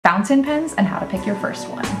fountain pens and how to pick your first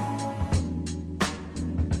one.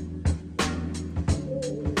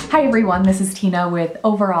 Hi everyone, this is Tina with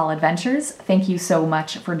Overall Adventures. Thank you so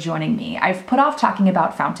much for joining me. I've put off talking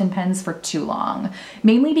about fountain pens for too long,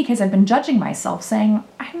 mainly because I've been judging myself, saying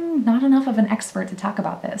I'm not enough of an expert to talk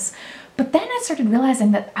about this. But then I started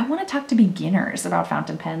realizing that I want to talk to beginners about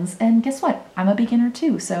fountain pens, and guess what? I'm a beginner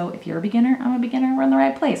too, so if you're a beginner, I'm a beginner, we're in the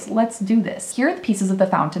right place. Let's do this. Here are the pieces of the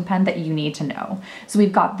fountain pen that you need to know. So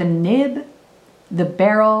we've got the nib, the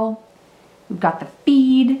barrel, we've got the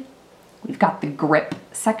feed, we've got the grip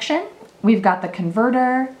section, we've got the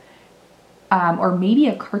converter, or maybe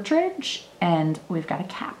a cartridge, and we've got a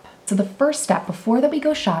cap. So the first step, before that we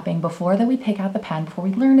go shopping, before that we pick out the pen, before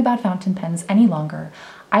we learn about fountain pens any longer,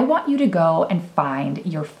 I want you to go and find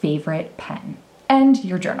your favorite pen and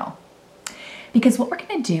your journal. Because what we're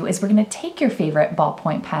gonna do is we're gonna take your favorite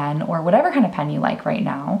ballpoint pen or whatever kind of pen you like right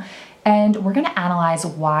now, and we're gonna analyze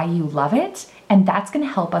why you love it, and that's gonna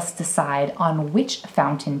help us decide on which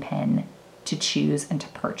fountain pen to choose and to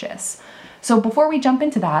purchase. So before we jump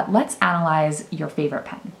into that, let's analyze your favorite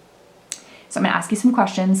pen. So I'm gonna ask you some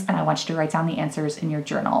questions and I want you to write down the answers in your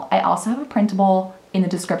journal. I also have a printable in the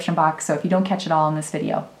description box, so if you don't catch it all in this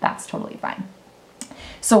video, that's totally fine.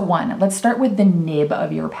 So one, let's start with the nib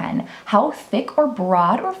of your pen. How thick or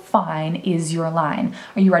broad or fine is your line?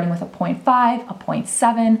 Are you writing with a 0.5, a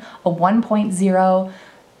 0.7, a 1.0?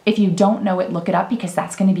 If you don't know it, look it up because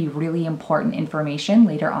that's gonna be really important information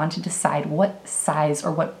later on to decide what size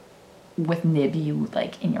or what with nib you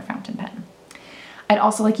like in your fountain pen. I'd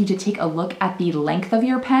also like you to take a look at the length of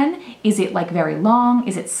your pen. Is it like very long?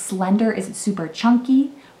 Is it slender? Is it super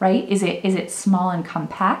chunky, right? Is it small and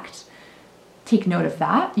compact? Take note of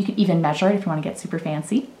that. You can even measure it if you want to get super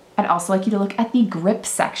fancy. I'd also like you to look at the grip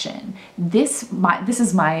section. This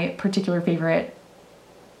is my particular favorite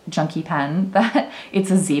junky pen. That it's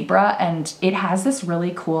a zebra and it has this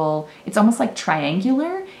really cool, it's almost like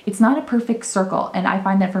triangular. It's not a perfect circle, and I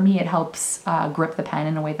find that for me it helps grip the pen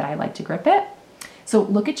in a way that I like to grip it. So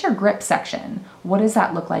look at your grip section. What does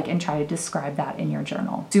that look like? And try to describe that in your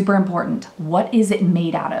journal. Super important. What is it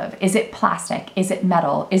made out of? Is it plastic? Is it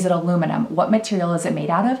metal? Is it aluminum? What material is it made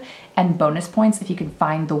out of? And bonus points if you can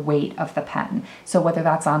find the weight of the pen. So whether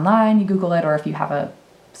that's online, you Google it, or if you have a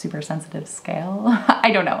super sensitive scale, I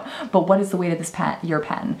don't know. But what is the weight of this pen, your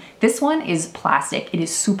pen? This one is plastic. It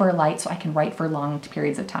is super light, so I can write for long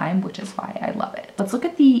periods of time, which is why I love it. Let's look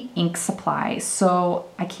at the ink supply. So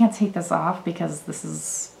I can't take this off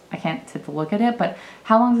because I can't take a look at it, but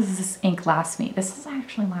how long does this ink last me? This has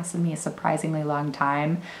actually lasted me a surprisingly long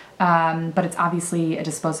time, but it's obviously a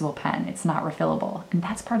disposable pen. It's not refillable. And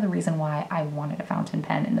that's part of the reason why I wanted a fountain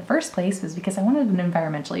pen in the first place, was because I wanted an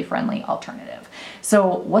environmentally friendly alternative.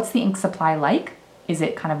 So what's the ink supply like? Is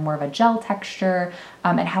it kind of more of a gel texture?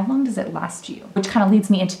 And how long does it last you? Which kind of leads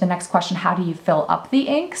me into the next question, how do you fill up the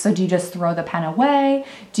ink? So do you just throw the pen away?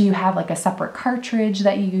 Do you have like a separate cartridge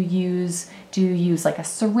that you use? Do you use like a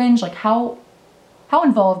syringe? Like how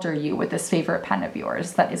involved are you with this favorite pen of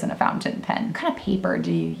yours that isn't a fountain pen? What kind of paper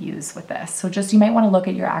do you use with this? So just, you might want to look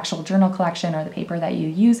at your actual journal collection or the paper that you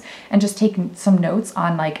use and just take some notes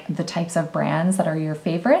on like the types of brands that are your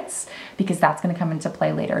favorites, because that's going to come into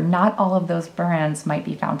play later. Not all of those brands might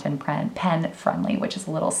be fountain pen friendly, which is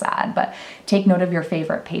a little sad, but take note of your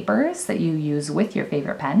favorite papers that you use with your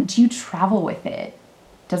favorite pen. Do you travel with it?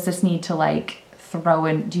 Does this need to like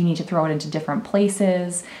do you need to throw it into different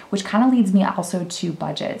places? Which kind of leads me also to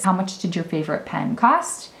budgets. How much did your favorite pen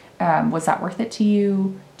cost? Was that worth it to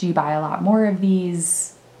you? Do you buy a lot more of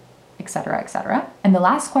these? Etc., etc. And the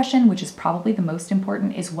last question, which is probably the most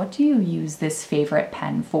important, is what do you use this favorite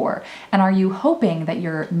pen for? And are you hoping that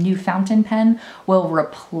your new fountain pen will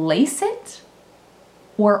replace it?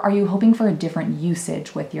 Or are you hoping for a different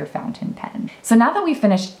usage with your fountain pen? So now that we've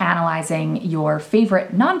finished analyzing your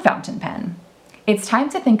favorite non-fountain pen, it's time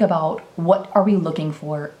to think about what are we looking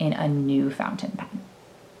for in a new fountain pen,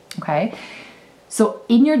 okay? So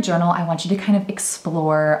in your journal, I want you to kind of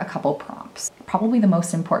explore a couple prompts. Probably the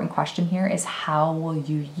most important question here is how will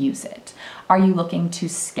you use it? Are you looking to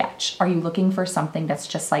sketch? Are you looking for something that's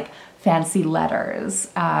just like fancy letters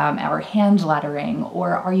or hand lettering?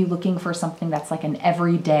 Or are you looking for something that's like an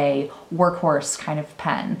everyday workhorse kind of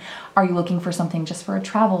pen? Are you looking for something just for a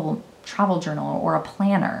travel journal or a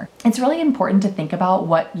planner? It's really important to think about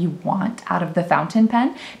what you want out of the fountain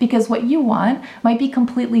pen, because what you want might be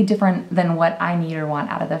completely different than what I need or want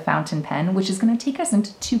out of the fountain pen, which is going to take us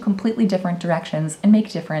into two completely different directions and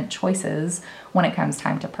make different choices when it comes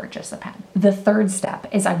time to purchase a pen. The third step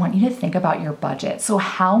is I want you to think about your budget. So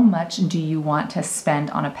how much do you want to spend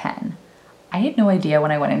on a pen? I had no idea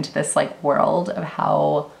when I went into this like world of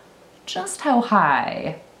how just how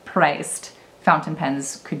high priced fountain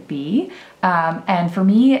pens could be. And for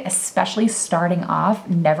me, especially starting off,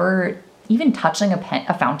 never even touching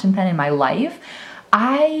a fountain pen in my life,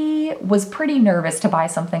 I was pretty nervous to buy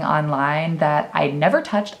something online that I'd never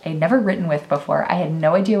touched, I'd never written with before. I had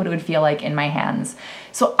no idea what it would feel like in my hands.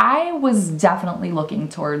 So I was definitely looking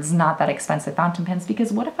towards not that expensive fountain pens,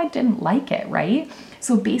 because what if I didn't like it, right?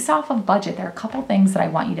 So based off of budget, there are a couple things that I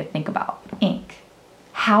want you to think about. Ink.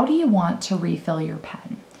 How do you want to refill your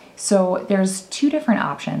pen? So there's two different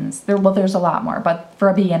options. There's a lot more, but for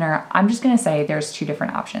a beginner, I'm just gonna say there's two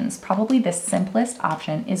different options. Probably the simplest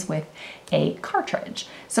option is with a cartridge.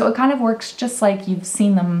 So it kind of works just like you've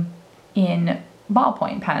seen them in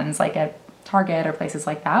ballpoint pens, like at Target or places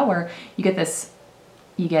like that, where you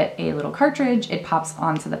get a little cartridge, it pops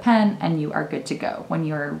onto the pen, and you are good to go. When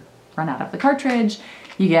you're run out of the cartridge,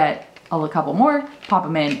 you get a couple more, pop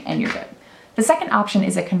them in, and you're good. The second option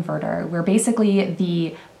is a converter, where basically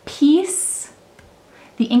the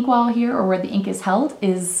inkwell here, or where the ink is held,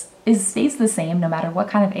 stays the same no matter what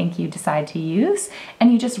kind of ink you decide to use,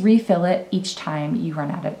 and you just refill it each time you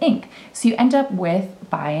run out of ink. So you end up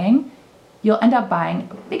buying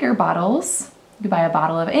bigger bottles. You buy a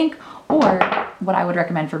bottle of ink, or what I would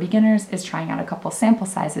recommend for beginners is trying out a couple sample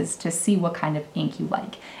sizes to see what kind of ink you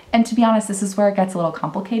like. And to be honest, this is where it gets a little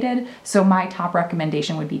complicated. So my top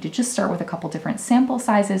recommendation would be to just start with a couple different sample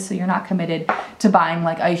sizes, so you're not committed to buying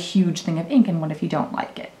like a huge thing of ink, and what if you don't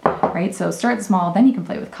like it, right? So start small, then you can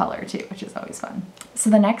play with color too, which is always fun. So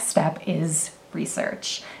the next step is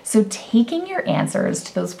research. So taking your answers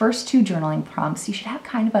to those first two journaling prompts, you should have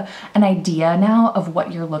kind of an idea now of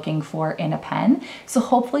what you're looking for in a pen. So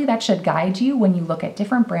hopefully that should guide you when you look at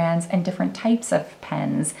different brands and different types of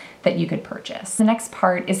pens that you could purchase. The next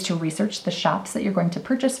part is to research the shops that you're going to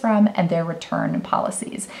purchase from and their return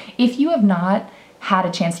policies. If you have not had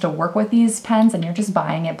a chance to work with these pens and you're just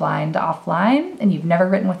buying it blind offline and you've never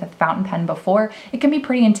written with a fountain pen before, it can be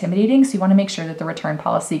pretty intimidating. So you want to make sure that the return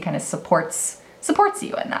policy kind of supports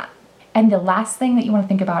you in that. And the last thing that you want to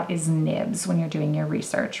think about is nibs when you're doing your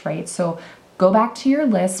research, right? So go back to your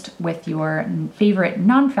list with your favorite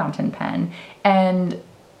non-fountain pen and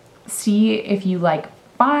see if you like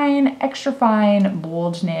fine, extra fine,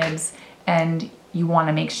 bold nibs, and you want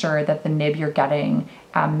to make sure that the nib you're getting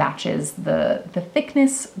matches the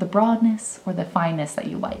thickness, the broadness, or the fineness that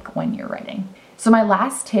you like when you're writing. So my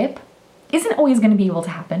last tip isn't always going to be able to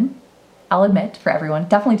happen. I'll admit, for everyone,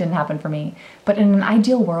 definitely didn't happen for me, but in an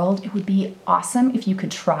ideal world, it would be awesome if you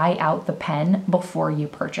could try out the pen before you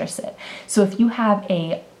purchase it. So if you have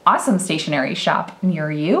a awesome stationery shop near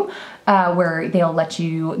you where they'll let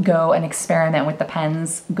you go and experiment with the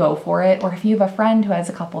pens, go for it. Or if you have a friend who has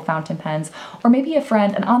a couple fountain pens, or maybe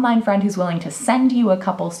an online friend who's willing to send you a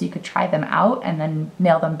couple so you could try them out and then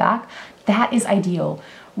mail them back, that is ideal.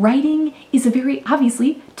 Writing is a very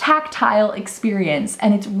obviously tactile experience,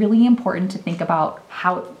 and it's really important to think about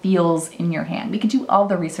how it feels in your hand. We could do all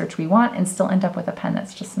the research we want and still end up with a pen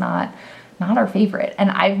that's just not our favorite. And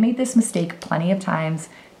I've made this mistake plenty of times.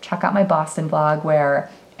 Check out my Boston vlog where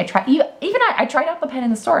I tried out the pen in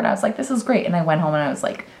the store and I was like, this is great. And I went home and I was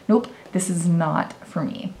like, nope, this is not for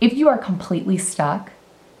me. If you are completely stuck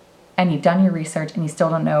and you've done your research and you still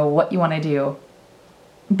don't know what you want to do,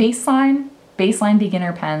 baseline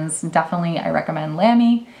beginner pens, definitely I recommend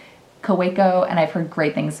Lamy, Kaweco, and I've heard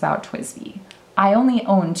great things about TWSBI. I only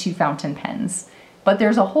own 2 fountain pens, but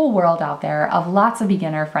there's a whole world out there of lots of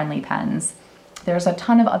beginner friendly pens. There's a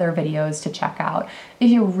ton of other videos to check out. If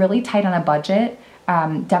you're really tight on a budget,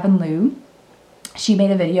 Devin Liu, she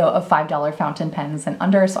made a video of $5 fountain pens and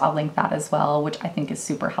under, so I'll link that as well, which I think is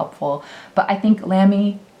super helpful. But I think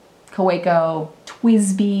Lamy, Kaweco,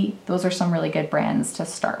 TWSBI, those are some really good brands to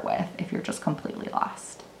start with if you're just completely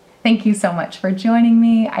lost. Thank you so much for joining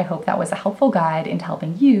me. I hope that was a helpful guide into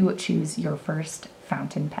helping you choose your first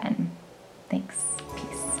fountain pen. Thanks.